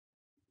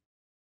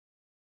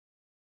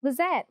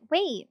Lizette,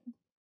 wait.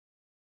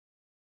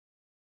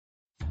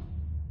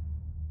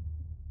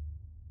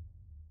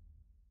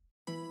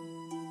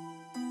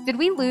 Did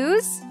we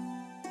lose?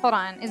 Hold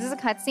on, is this a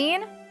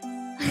cutscene?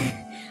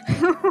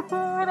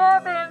 What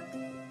happened?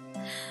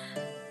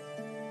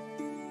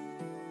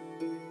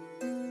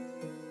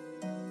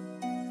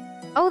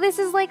 Oh, this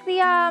is like the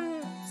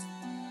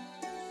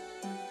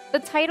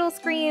title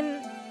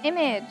screen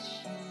image.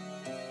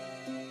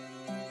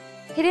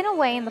 Hidden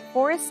away in the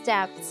forest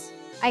depths,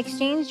 I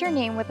exchanged your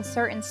name with a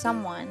certain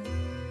someone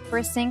for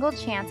a single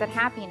chance at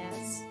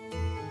happiness.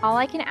 All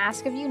I can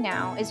ask of you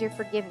now is your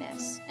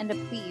forgiveness and a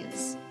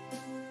please.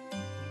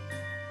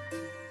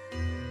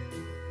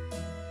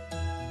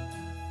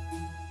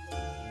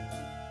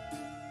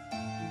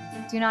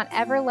 Do not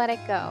ever let it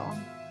go.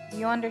 Do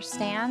you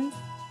understand?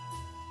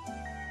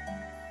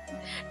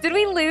 Did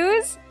we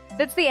lose?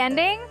 That's the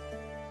ending?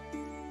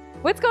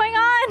 What's going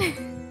on?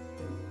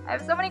 I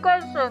have so many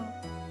questions.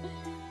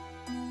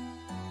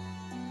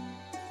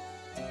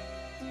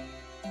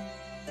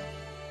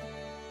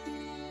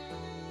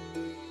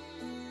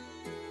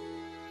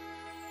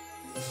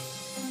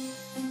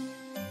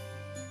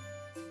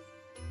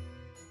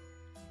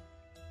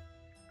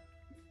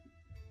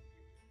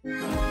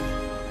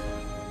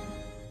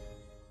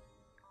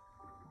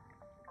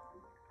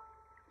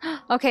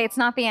 Okay, it's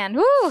not the end.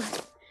 Woo!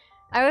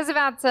 I was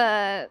about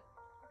to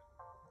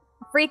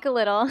freak a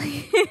little.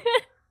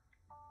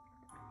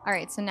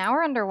 Alright, so now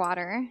we're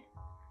underwater.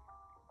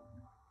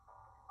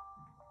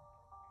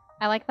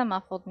 I like the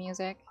muffled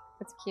music.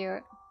 It's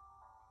cute.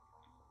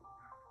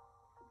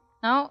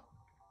 No.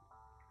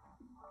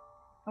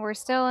 We're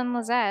still in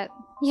Lizette.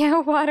 Yeah,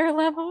 water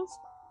levels.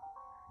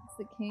 It's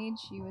the cage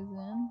she was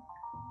in.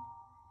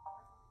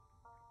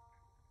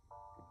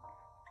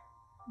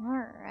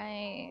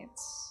 Alright.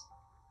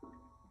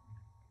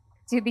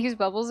 Dude, these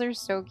bubbles are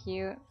so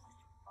cute.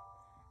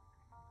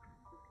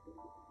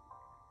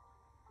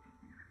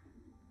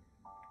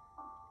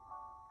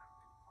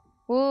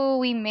 Ooh,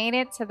 we made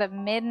it to the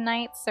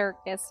Midnight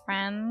Circus,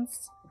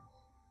 friends.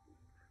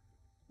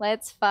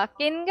 Let's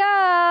fucking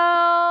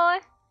go!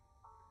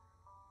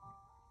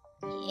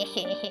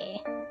 Yeah.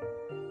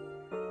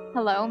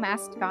 Hello,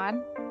 masked god.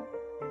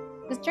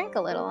 Just drink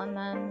a little and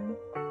then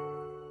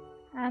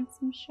add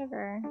some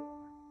sugar.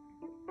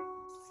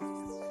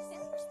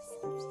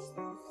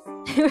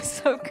 It was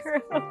so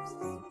gross.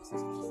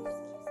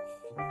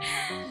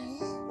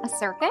 A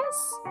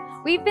circus?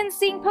 We've been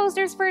seeing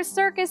posters for a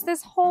circus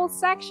this whole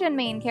section,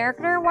 main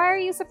character. Why are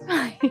you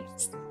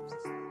surprised?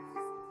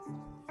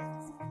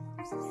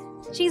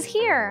 She's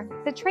here.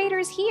 The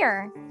traitor's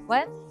here.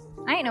 What?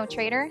 I ain't no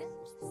traitor.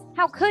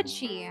 How could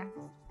she?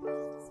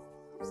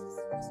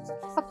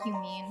 Fuck you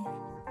mean.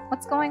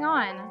 What's going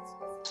on?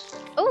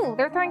 Oh,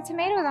 they're throwing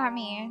tomatoes at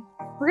me.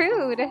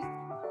 Rude.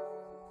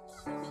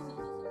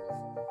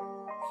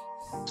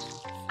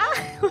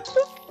 What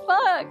the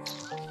fuck?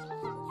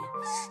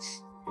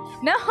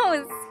 No,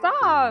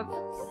 stop!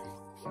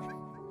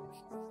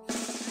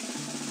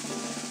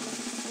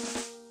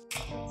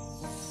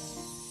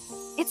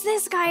 It's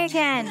this guy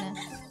again!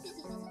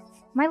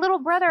 My little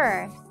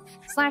brother!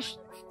 Slash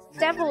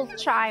devil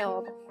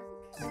child.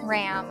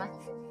 Ram.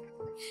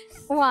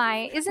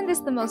 Why, isn't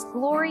this the most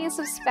glorious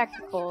of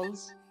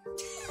spectacles?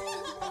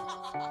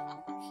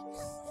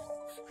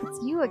 It's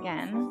you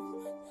again.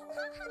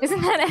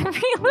 Isn't that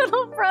every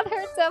little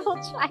brother devil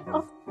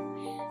child?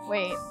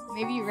 Wait,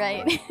 maybe you're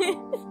right.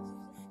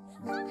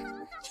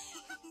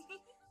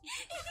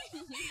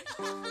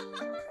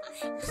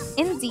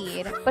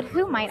 Indeed, but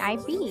who might I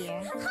be?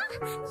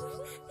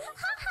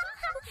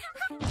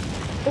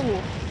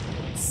 Ooh.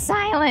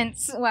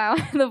 Silence! Wow,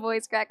 the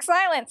voice crack.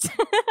 Silence!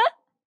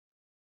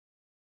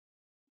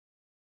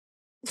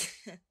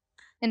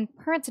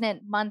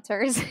 Impertinent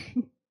munters.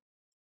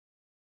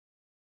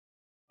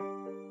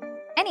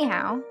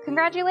 Anyhow,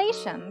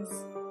 congratulations.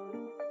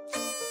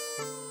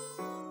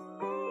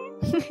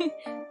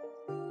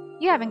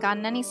 You haven't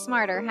gotten any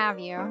smarter, have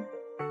you?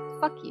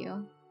 Fuck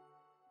you.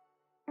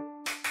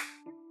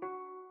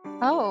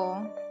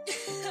 Oh.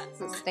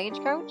 Is it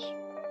Stagecoach?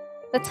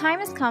 The time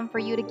has come for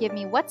you to give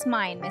me what's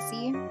mine,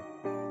 Missy.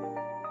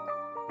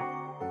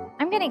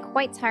 I'm getting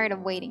quite tired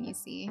of waiting, you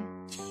see.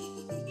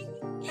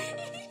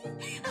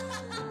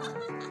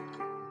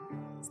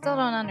 Still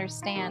don't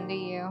understand, do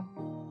you?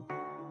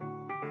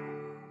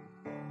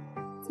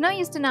 It's no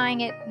use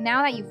denying it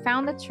now that you've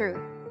found the truth.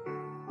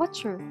 What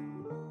truth?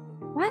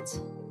 What?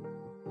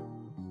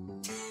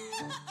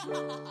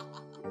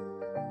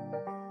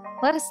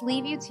 Let us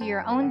leave you to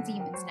your own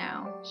demons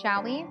now,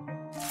 shall we?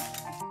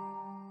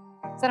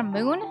 Is that a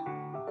moon?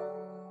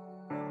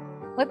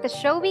 Let the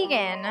show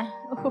begin.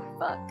 Oh,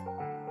 fuck.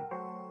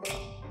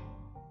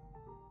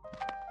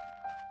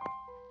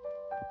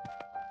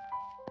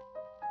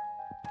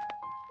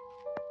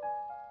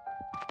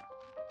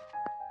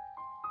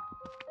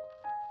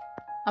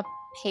 A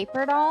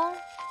paper doll?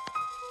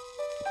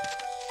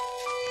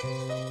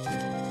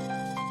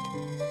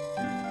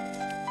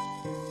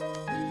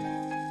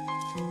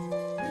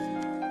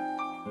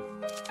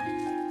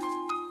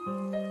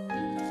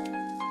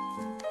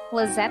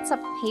 Lizette's a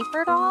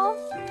paper doll?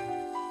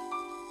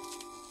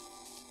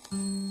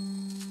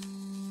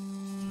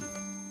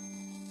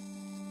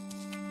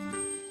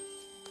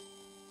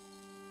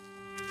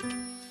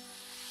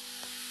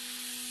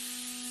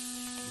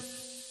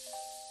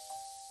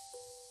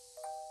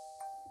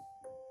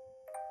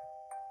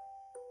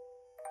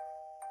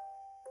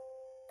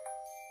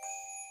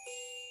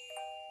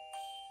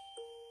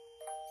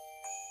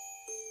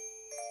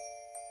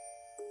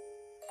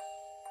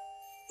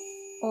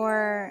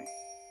 Or...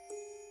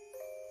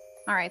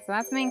 Alright, so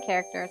that's main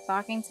character,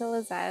 talking to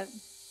Lizette.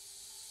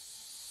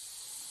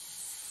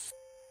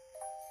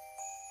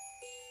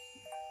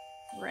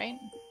 Right?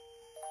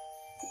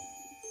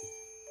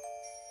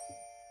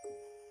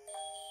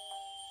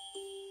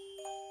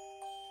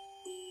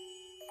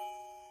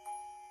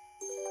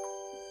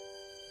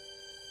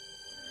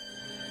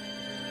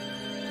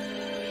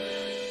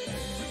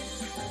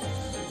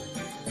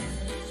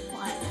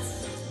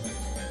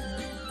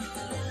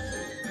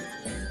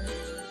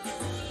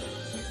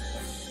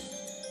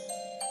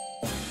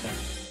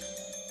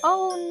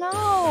 Oh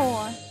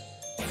no!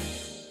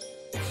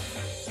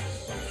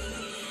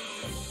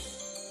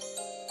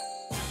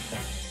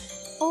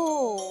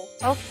 Oh,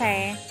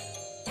 okay.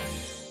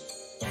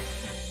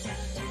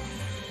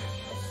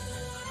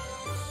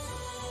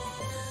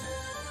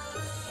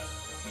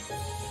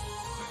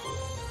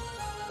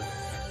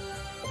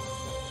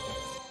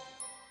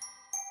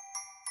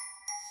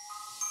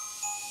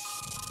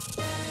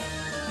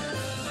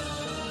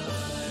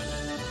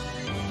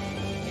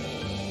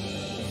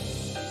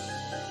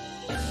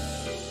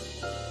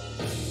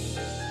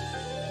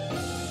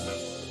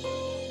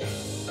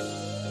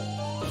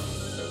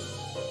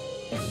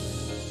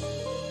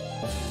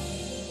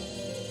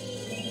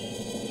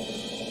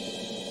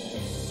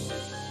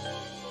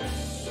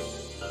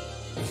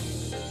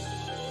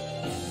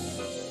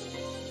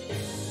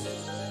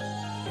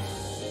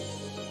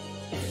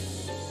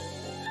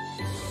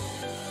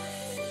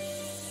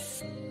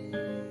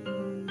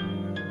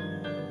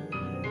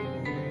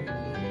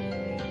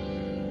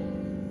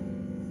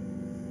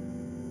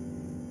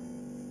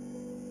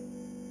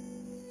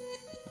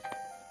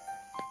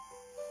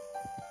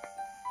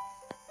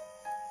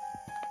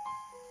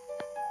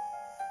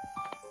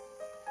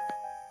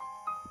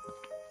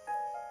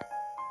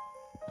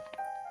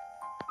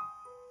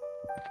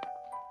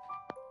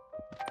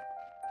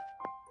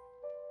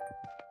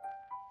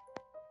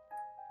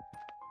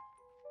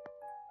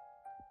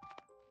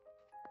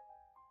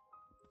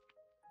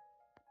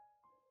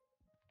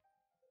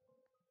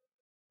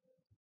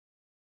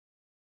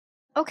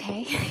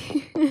 Okay.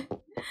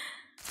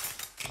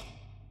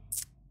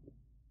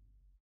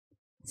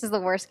 This is the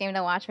worst game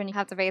to watch when you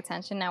have to pay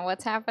attention now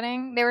what's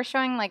happening. They were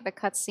showing like the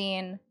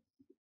cutscene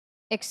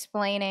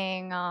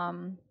explaining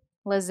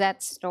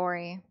Lizette's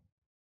story.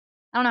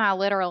 I don't know how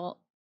literal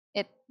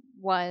it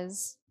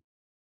was,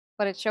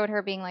 but it showed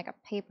her being like a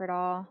paper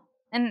doll.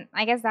 And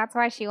I guess that's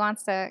why she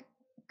wants to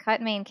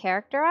cut main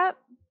character up,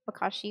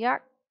 because she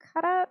got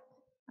cut up?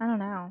 I don't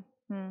know.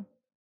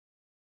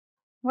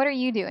 What are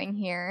you doing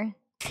here?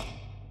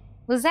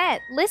 Lizette,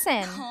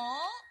 listen! Huh?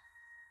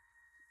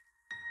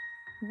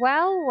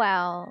 Well,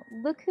 well,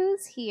 look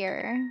who's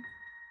here.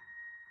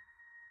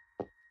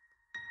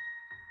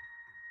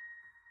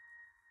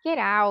 Get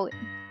out.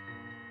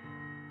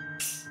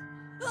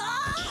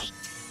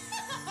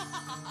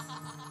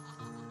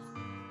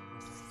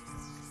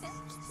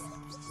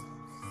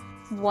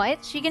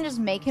 What? She can just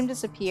make him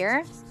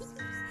disappear?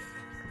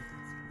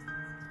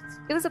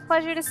 It was a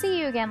pleasure to see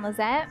you again,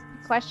 Lizette.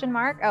 Question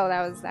mark? Oh,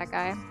 that was that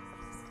guy.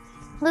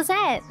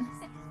 Lizette!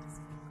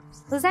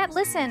 Lizette,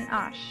 listen!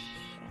 Aw, shit.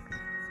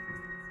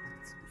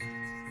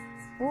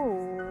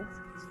 Ooh.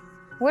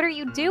 What are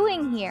you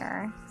doing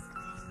here?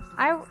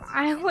 I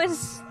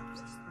was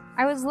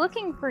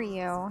looking for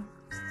you.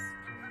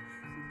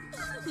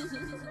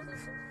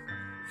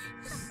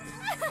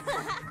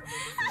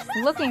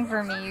 Looking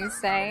for me, you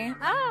say?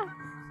 Ah!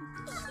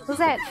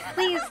 Lizette,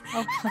 please!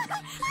 Oh,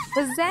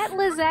 Lizette,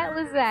 Lizette,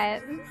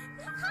 Lizette.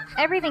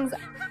 Everything's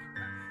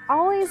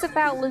always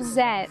about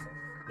Lizette,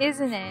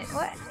 isn't it?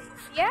 What?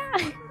 Yeah!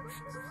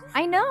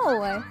 I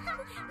know!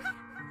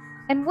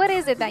 And what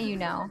is it that you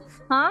know?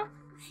 Huh?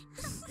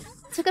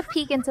 Took a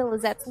peek into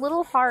Lizette's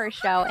little horror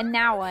show, and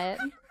now what?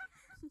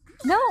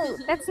 No,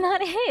 that's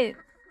not it!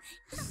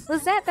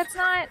 Lizette, that's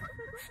not...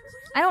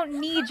 I don't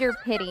need your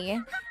pity.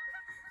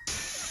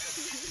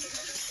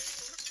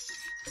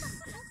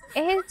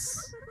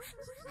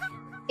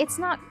 It's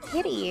not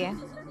pity.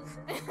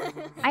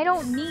 I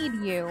don't need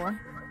you.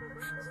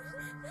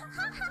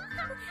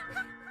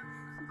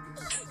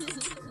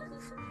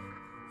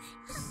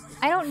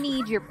 I don't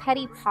need your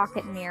petty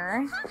pocket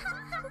mirror.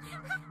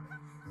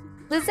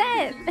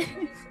 Lizette!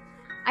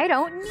 I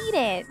don't need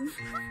it.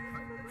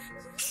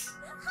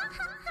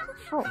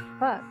 Oh,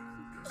 fuck.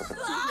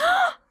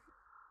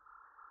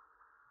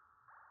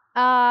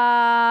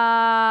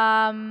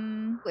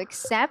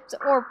 Accept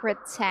or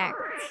protect?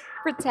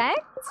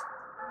 Protect?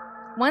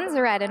 One's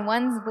red and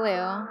one's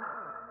blue.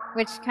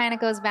 Which kind of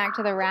goes back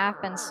to the wrath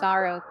and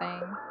sorrow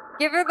thing.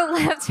 Give her the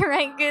left to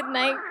right good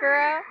night,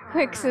 girl.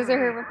 Quick scissor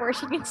her before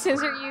she can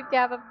scissor you,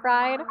 Gab of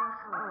Pride.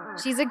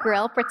 She's a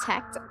grill.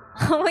 Protect.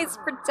 Always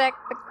protect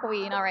the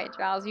queen. Alright,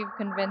 Giles, you've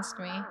convinced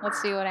me. Let's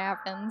see what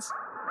happens.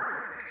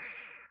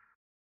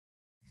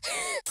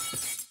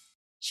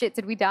 Shit,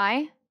 did we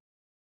die?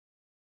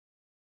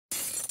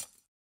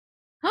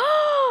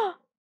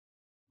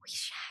 We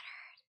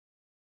shattered.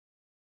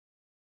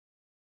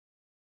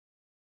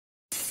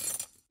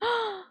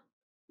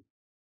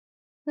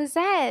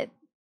 Lizette.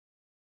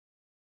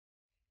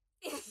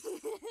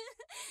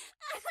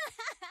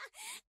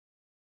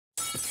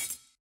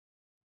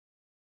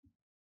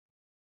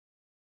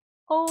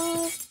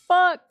 Oh,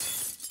 fuck.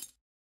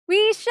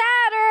 We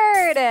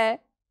shattered!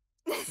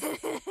 She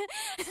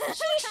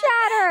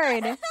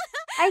shattered!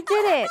 I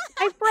did it!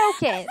 I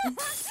broke it!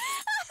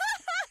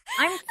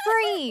 I'm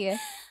free!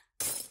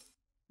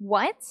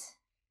 What?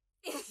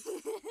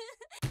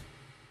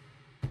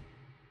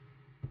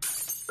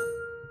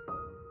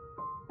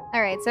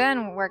 Alright, so that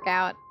didn't work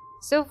out.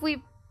 So if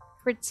we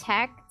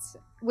protect,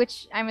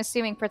 which I'm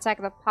assuming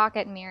protect the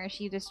pocket mirror,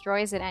 she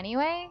destroys it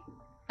anyway?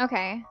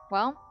 Okay,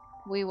 well,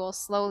 we will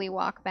slowly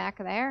walk back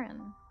there and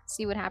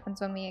see what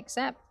happens when we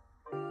accept.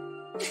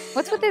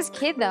 What's with this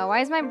kid, though? Why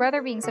is my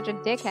brother being such a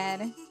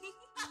dickhead?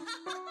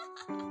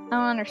 I don't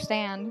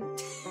understand.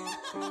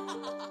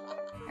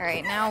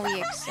 Alright, now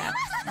we accept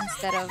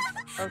instead of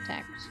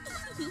protect.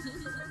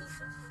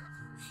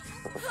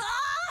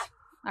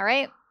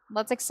 Alright,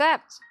 let's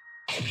accept.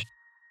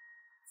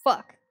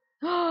 Fuck.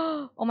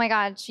 Oh my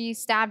god, she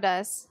stabbed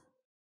us.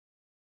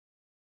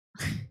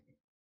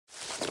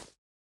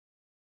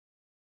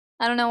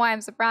 I don't know why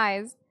I'm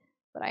surprised,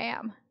 but I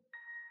am.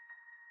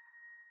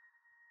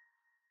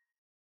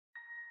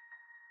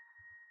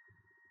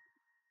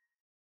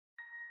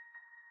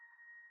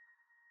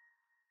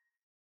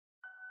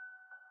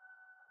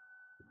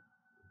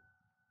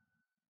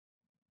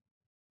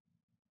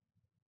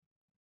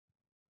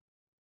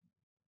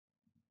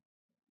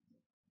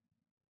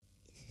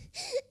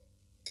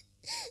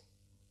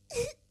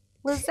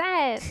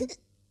 Lizette!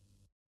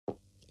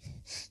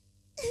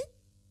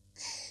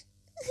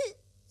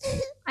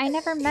 I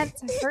never meant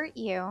to hurt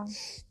you.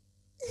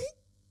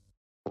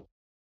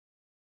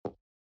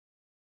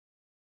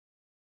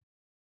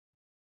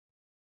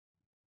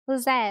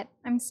 Lizette,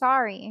 I'm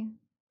sorry.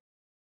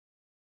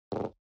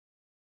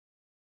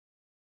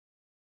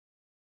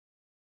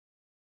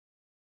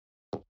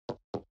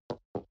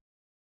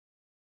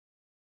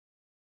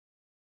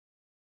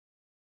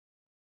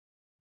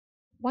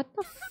 What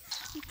the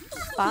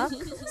fuck?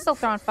 Still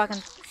throwing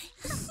fucking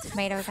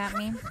tomatoes at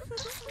me.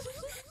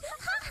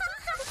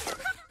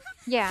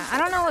 Yeah, I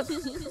don't know what...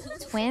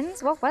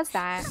 Twins? What was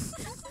that?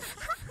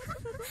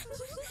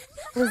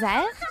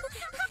 Lizette?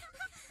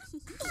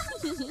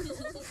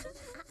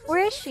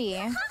 Where is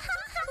she?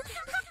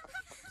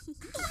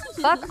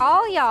 Fuck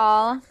all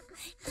y'all.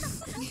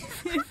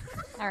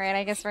 Alright,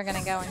 I guess we're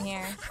gonna go in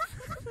here.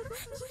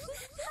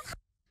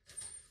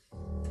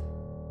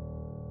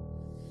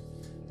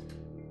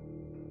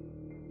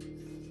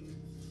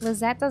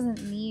 Lizette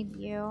doesn't need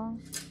you.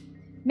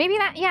 Maybe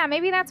that, yeah,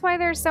 maybe that's why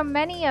there's so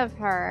many of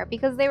her.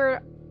 Because they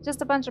were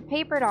just a bunch of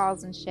paper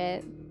dolls and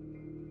shit.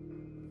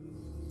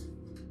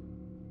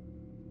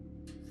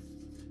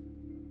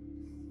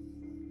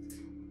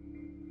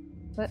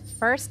 But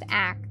first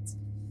act,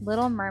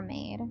 Little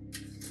Mermaid.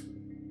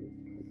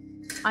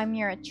 I'm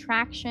your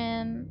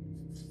attraction.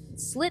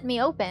 Slit me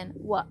open.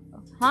 What?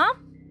 Huh?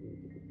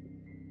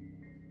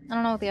 I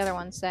don't know what the other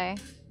ones say.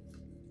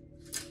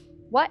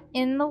 What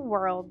in the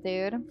world,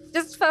 dude?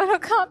 Just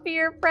photocopy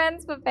your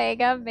friend's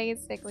Papega,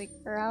 basically,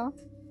 Kuro.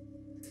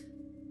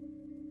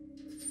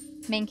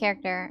 Main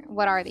character.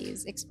 What are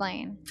these?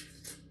 Explain.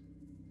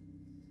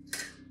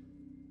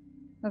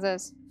 What's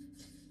this?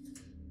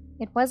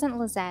 It wasn't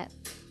Lizette.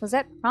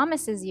 Lizette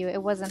promises you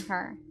it wasn't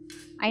her.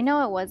 I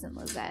know it wasn't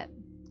Lizette.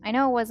 I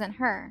know it wasn't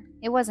her.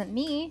 It wasn't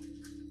me.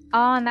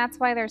 Oh, and that's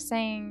why they're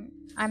saying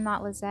I'm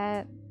not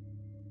Lizette.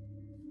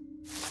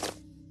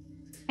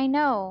 I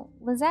know.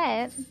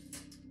 Lizette.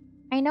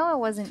 I know it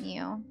wasn't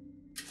you.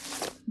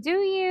 Do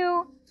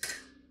you?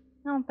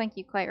 I don't think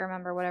you quite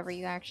remember whatever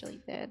you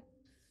actually did.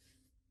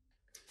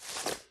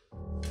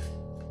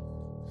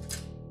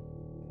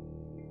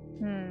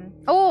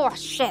 Oh,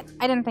 shit.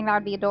 I didn't think that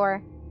would be a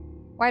door.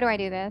 Why do I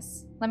do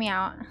this? Let me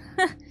out.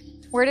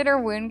 Where did her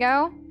wound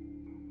go?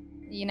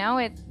 You know,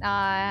 it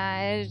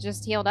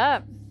just healed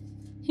up.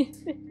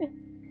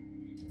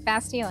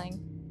 Fast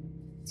healing.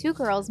 Two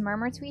girls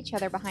murmur to each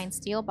other behind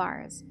steel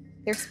bars,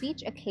 their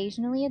speech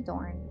occasionally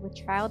adorned with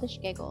childish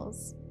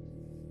giggles.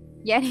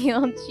 Yet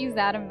healed, she's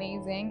that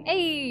amazing.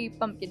 Hey,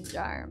 pumpkin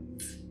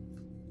charms.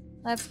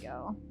 Let's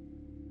go.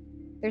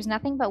 There's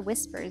nothing but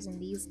whispers in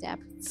these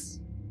depths.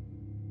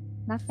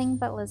 Nothing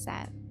but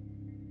Lizette.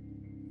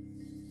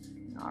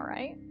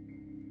 Alright.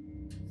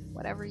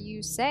 Whatever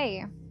you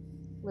say,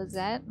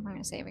 Lizette. I'm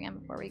gonna save again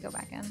before we go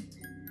back in.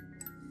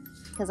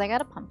 Because I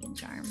got a pumpkin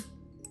charm.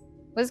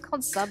 What is it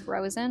called?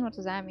 Sub-Rosen? What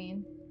does that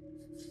mean?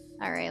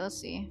 Alright, let's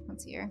see.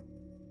 What's here?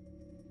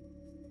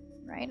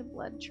 Right, a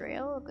blood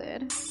trail,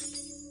 good.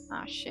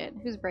 Ah, shit.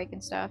 Who's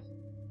breaking stuff?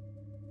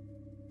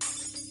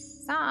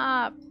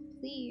 Stop,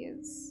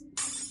 please.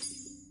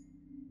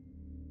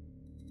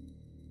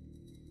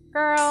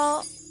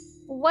 Girl,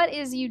 what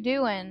is you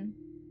doing?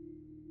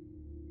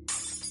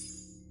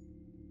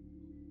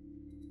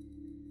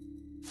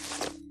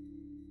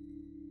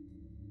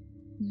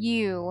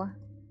 You.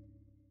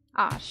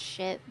 Ah,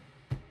 shit.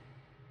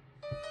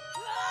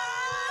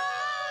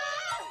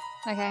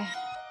 Okay.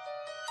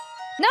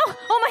 No!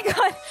 Oh my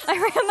god! I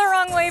ran the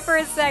wrong way for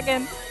a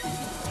second.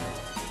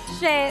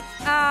 Shit.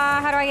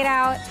 How do I get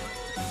out?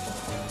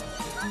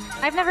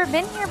 I've never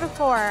been here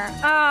before.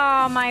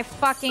 Oh my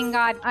fucking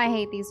god. I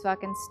hate these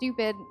fucking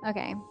stupid...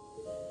 Okay.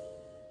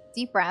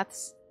 Deep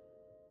breaths.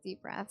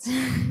 Deep breaths.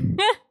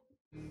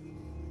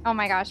 Oh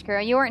my gosh, Kuro.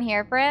 You weren't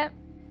here for it.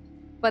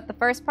 But the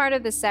first part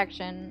of this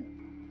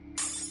section...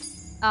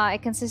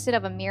 it consisted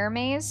of a mirror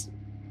maze.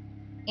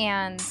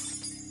 And...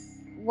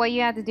 what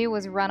you had to do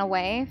was run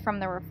away from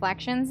the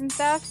reflections and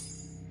stuff.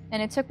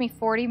 And it took me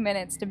 40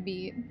 minutes to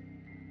beat.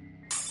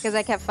 Because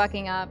I kept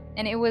fucking up.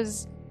 And it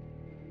was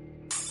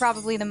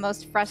probably the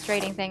most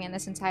frustrating thing in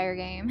this entire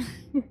game.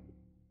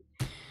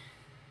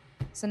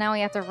 So now we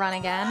have to run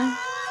again.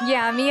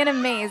 Yeah, me in a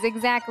maze.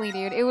 Exactly,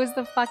 dude. It was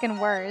the fucking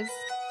worst.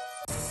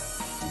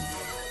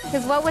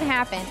 Because what would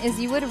happen is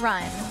you would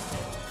run.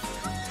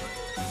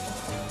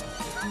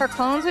 Her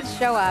clones would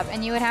show up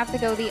and you would have to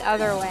go the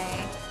other way.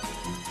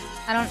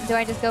 Do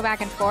I just go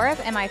back and forth?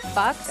 Am I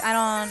fucked?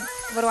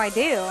 What do I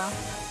do?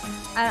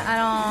 I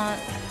don't,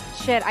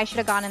 shit, I should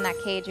have gone in that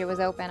cage. It was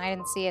open. I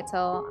didn't see it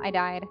till I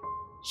died.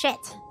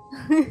 Shit.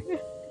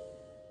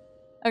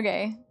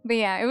 Okay, but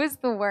yeah, it was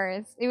the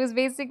worst. It was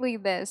basically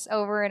this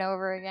over and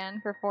over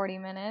again for 40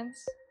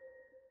 minutes.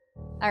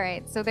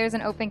 Alright, so there's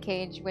an open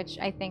cage, which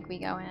I think we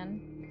go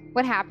in.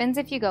 What happens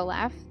if you go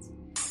left?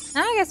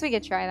 I guess we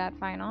could try that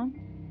final.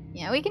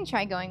 Yeah, we can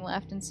try going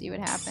left and see what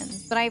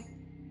happens. But I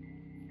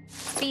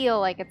feel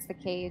like it's the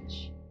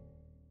cage.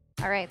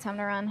 Alright, time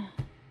to run.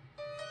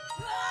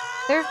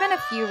 There have been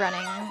a few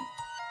running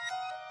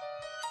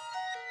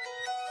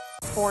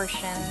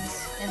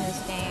portions in this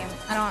game.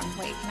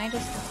 Wait, can I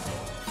just...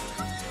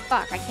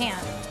 Fuck, I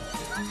can't.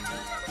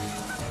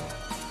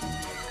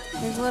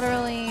 There's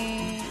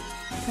literally...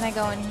 Can I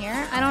go in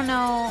here? I don't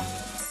know...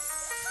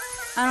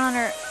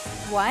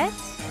 What?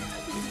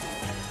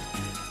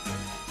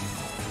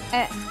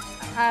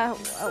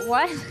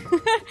 What?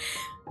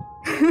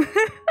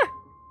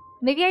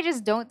 Maybe I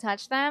just don't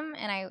touch them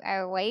and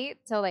I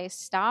wait till they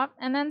stop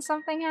and then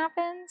something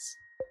happens?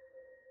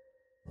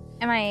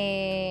 Am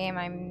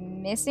I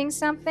missing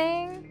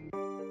something?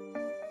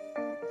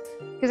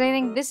 Because I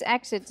think this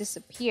exit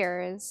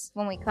disappears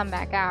when we come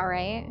back out,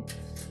 right?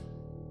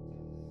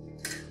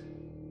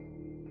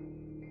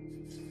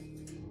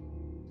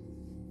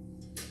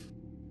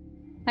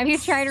 Have you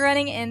tried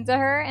running into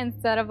her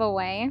instead of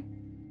away?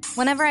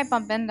 Whenever I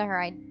bump into her,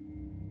 I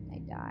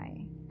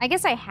die. I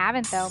guess I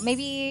haven't though.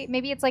 Maybe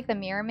it's like the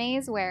mirror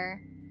maze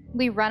where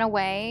we run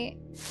away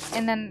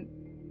and then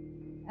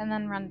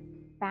run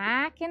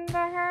back into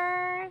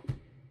her.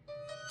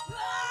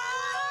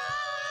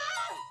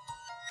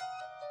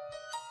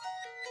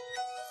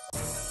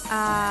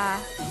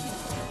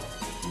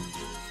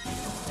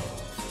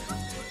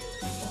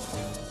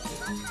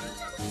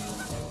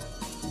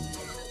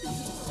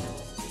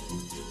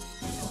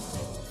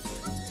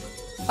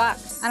 Fuck.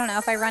 I don't know.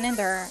 If I run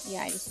into her,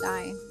 yeah, I just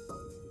die.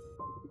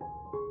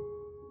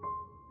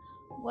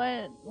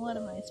 What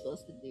am I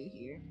supposed to do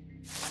here?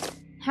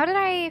 How did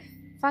I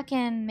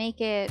fucking make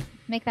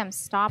them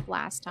stop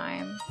last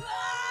time?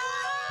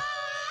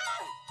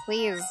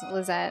 Please,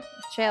 Lizette,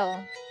 chill.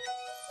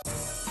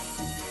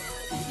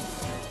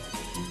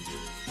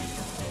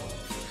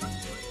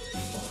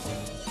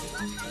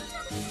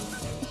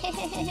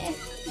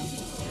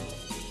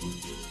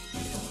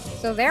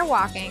 So they're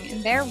walking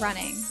and they're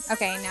running.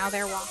 Okay, now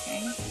they're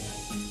walking.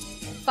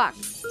 Fuck.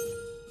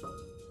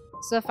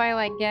 So if I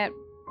like get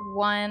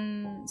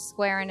one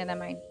square into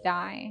them, I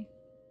die.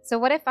 So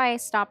what if I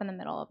stop in the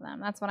middle of them?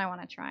 That's what I want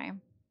to try.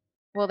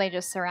 Will they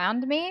just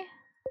surround me?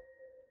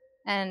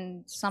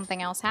 And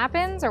something else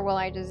happens? Or will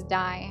I just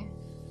die?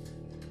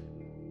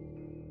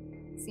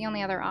 It's the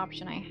only other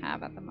option I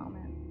have at the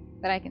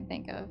moment that I can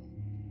think of.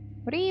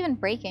 What are you even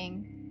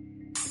breaking?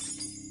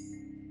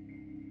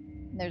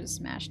 There's a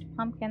smashed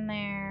pumpkin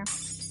there.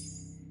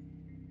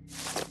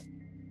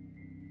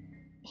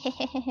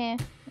 Okay,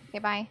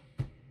 bye.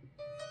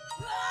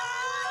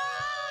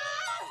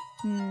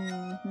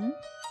 Mm-hmm.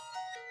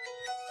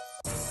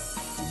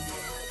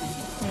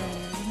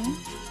 Mm-hmm.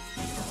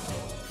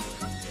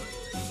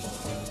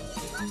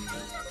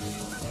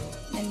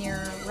 And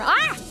you're...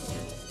 Ah!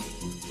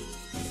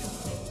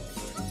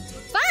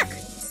 Fuck!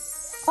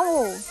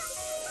 Oh!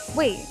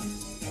 Wait.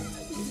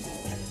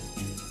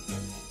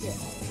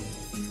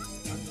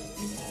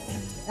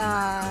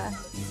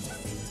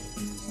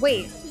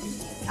 Wait.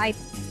 I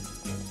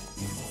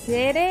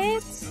did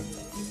it?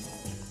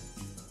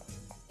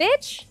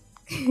 Bitch?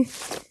 Get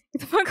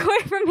the fuck away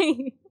from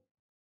me.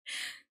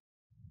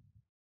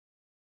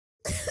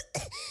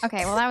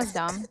 Okay, well that was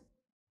dumb.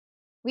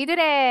 We did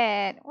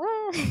it!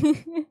 What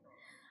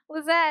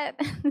was that?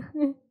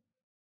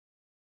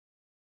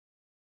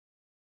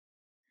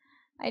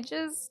 I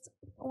just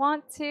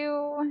want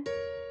to...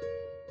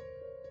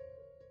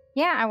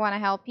 Yeah, I want to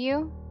help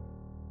you.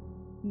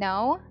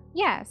 No?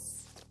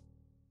 Yes.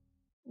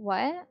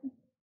 What?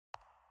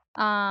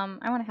 I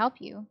want to help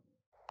you.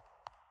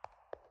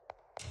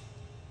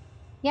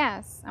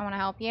 Yes, I want to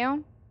help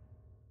you.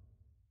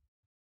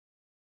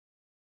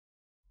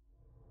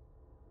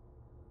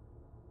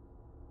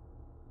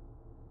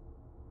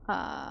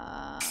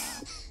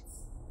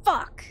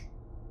 Fuck.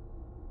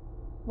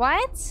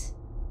 What?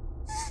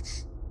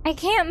 I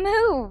can't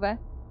move.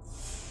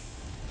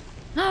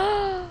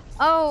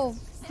 Oh,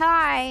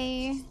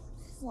 hi.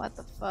 What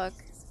the fuck?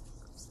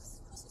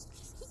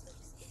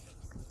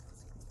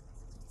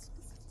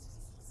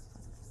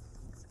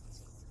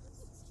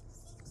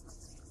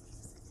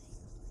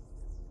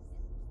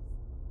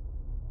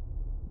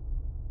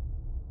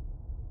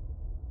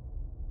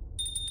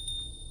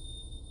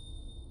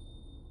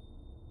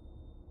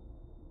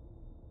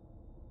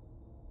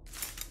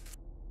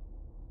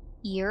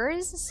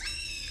 Ears?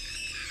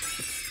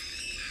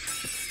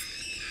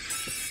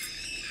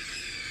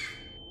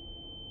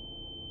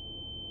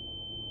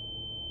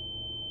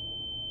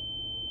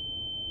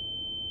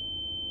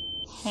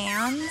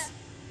 Hands?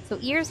 So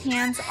ears,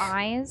 hands,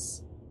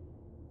 eyes.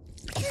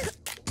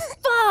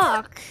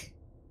 Fuck!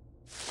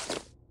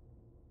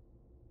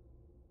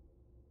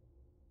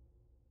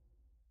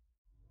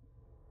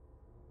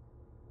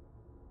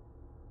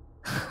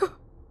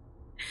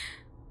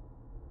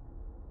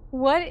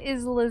 What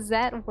is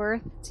Lizette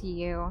worth to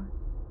you?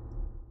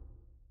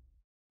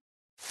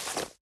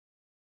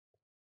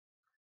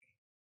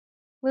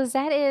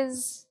 Lizette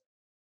is...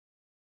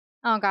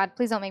 Oh god,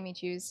 please don't make me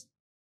choose.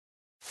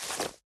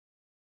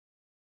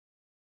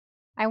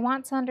 I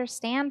want to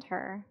understand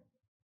her.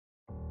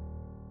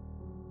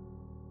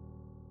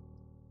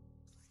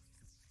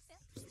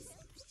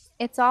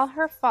 It's all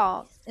her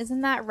fault.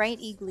 Isn't that right,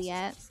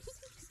 Eagliette?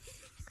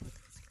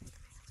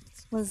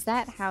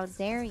 Lizette, how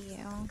dare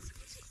you?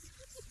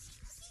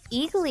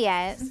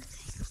 Eagliette?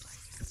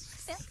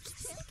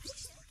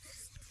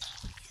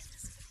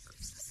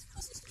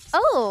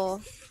 Oh!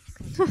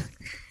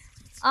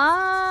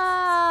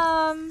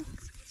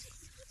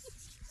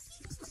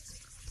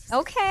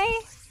 Okay.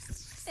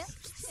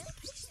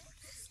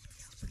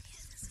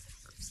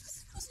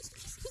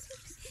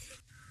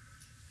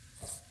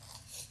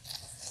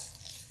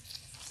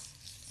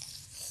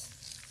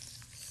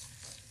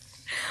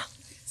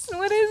 So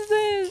what is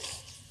this?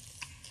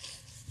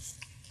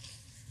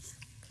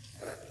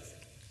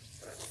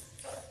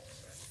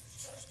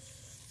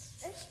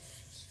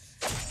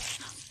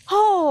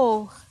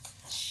 Oh!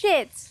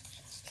 Shit! Is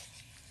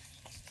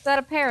that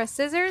a pair of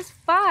scissors?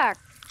 Fuck!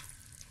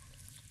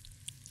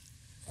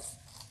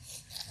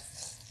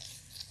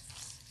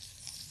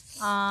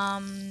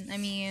 I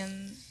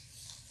mean...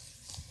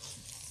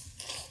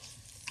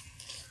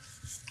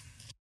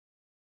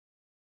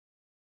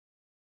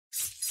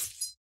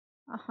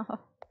 Oh,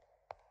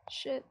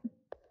 shit.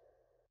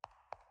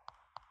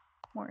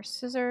 More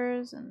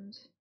scissors and...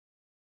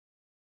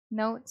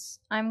 notes.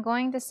 I'm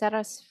going to set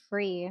us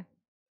free.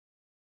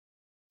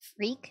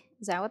 Freak?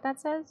 Is that what that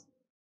says?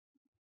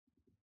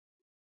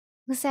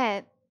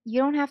 Lisette, you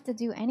don't have to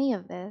do any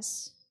of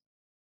this.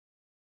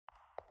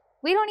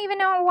 We don't even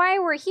know why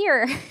we're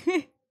here.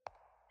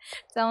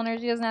 Telling her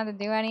she doesn't have to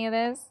do any of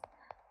this.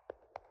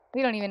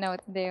 We don't even know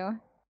what to do.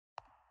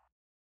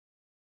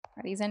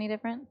 Are these any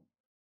different?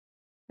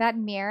 That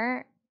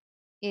mirror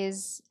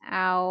is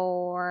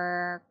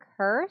our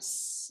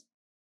curse?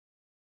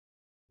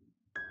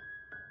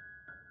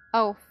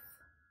 Oh,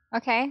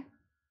 okay.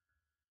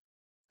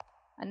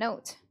 A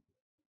note.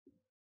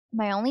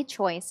 My only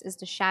choice is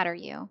to shatter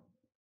you.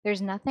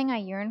 There's nothing I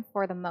yearn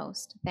for the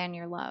most than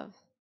your love.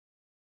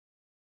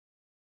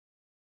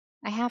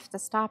 I have to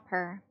stop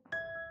her.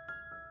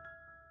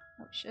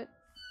 Oh, shit.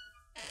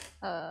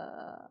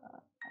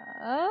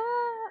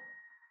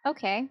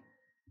 Okay.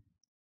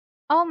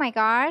 Oh my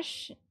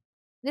gosh.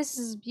 This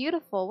is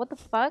beautiful. What the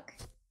fuck?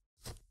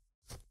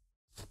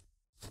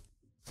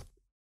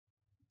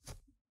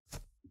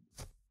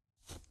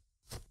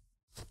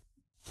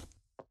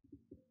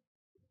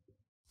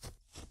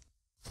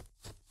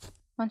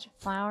 Bunch of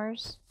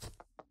flowers.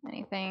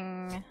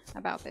 Anything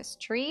about this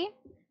tree?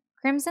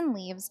 Crimson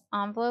leaves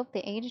envelope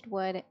the aged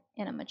wood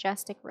in a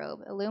majestic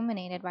robe,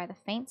 illuminated by the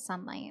faint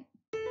sunlight.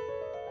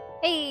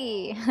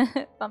 Hey!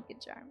 Pumpkin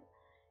charm.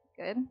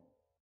 Good.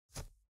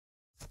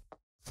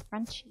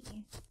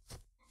 Crunchy.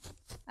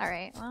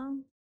 Alright, well.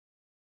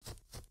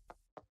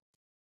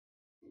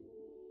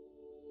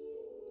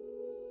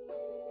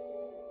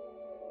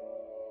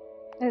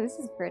 Oh, this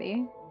is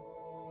pretty.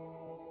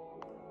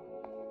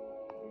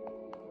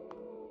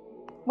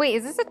 Wait,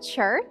 is this a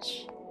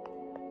church?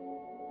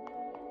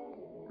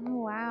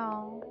 Oh,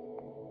 wow.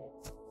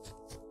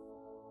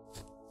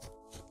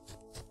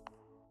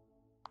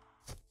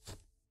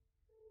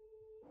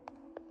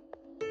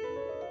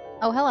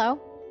 Oh, hello.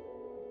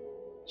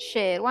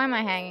 Shit, why am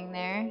I hanging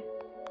there?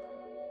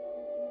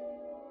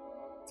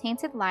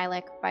 Tainted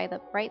lilac by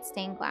the bright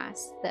stained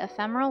glass, the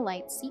ephemeral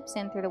light seeps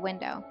in through the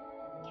window,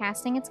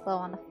 casting its glow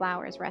on the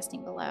flowers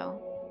resting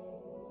below.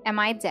 Am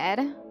I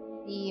dead?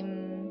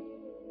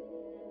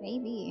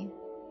 Maybe.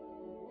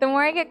 The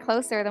more I get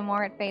closer, the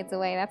more it fades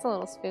away. That's a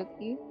little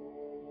spooky.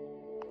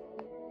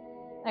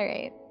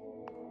 Alright.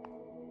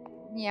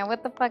 Yeah,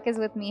 what the fuck is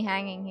with me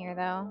hanging here,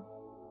 though?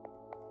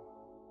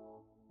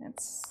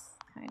 That's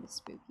kind of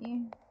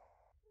spooky.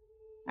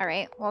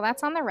 Alright, well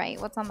that's on the right.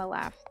 What's on the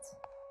left?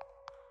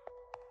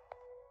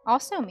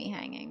 Also me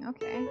hanging,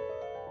 okay.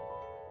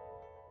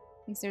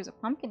 At least there's a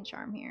pumpkin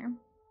charm here.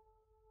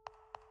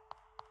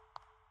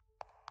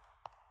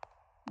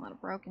 A lot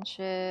of broken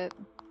shit.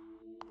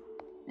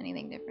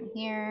 Anything different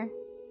here?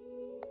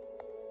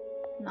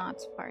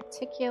 Not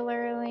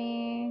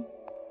particularly.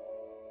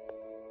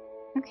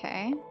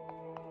 Okay.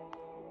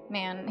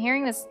 Man,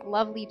 hearing this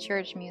lovely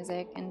church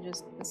music and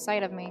just the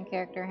sight of main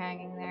character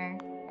hanging there.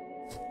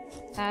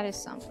 That is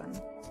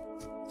something.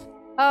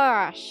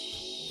 Oh,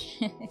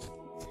 shit.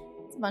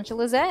 It's a bunch of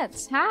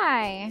Lizettes.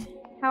 Hi!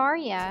 How are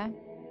ya?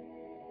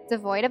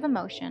 Devoid of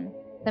emotion,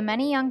 the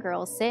many young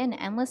girls sit in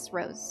endless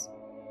rows,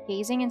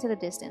 gazing into the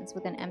distance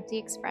with an empty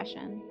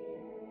expression.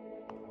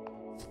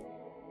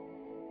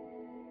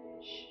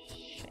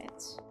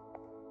 Shit.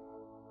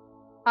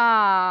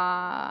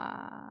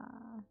 Ah.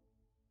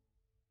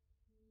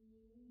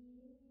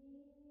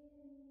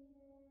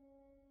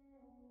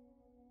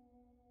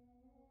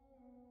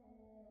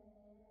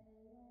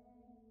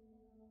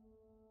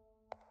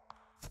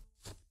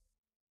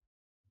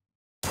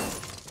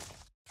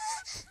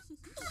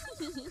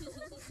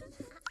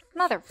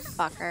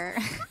 Motherfucker.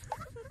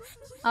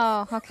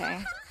 Oh,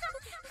 okay.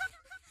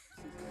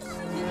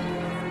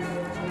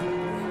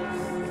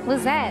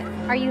 Lizette,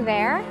 are you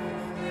there?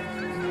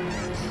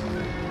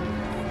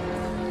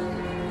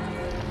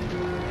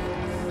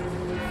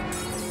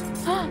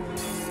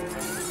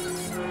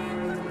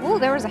 Ooh,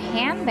 there was a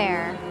hand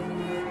there.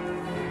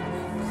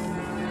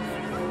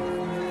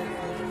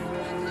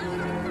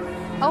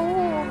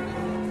 Oh.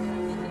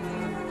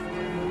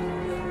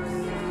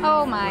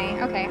 Oh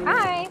my. Okay,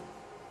 hi.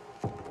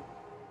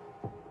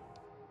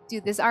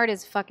 Dude, this art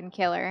is fucking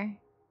killer.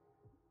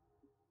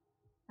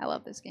 I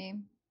love this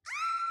game.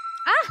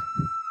 Ah!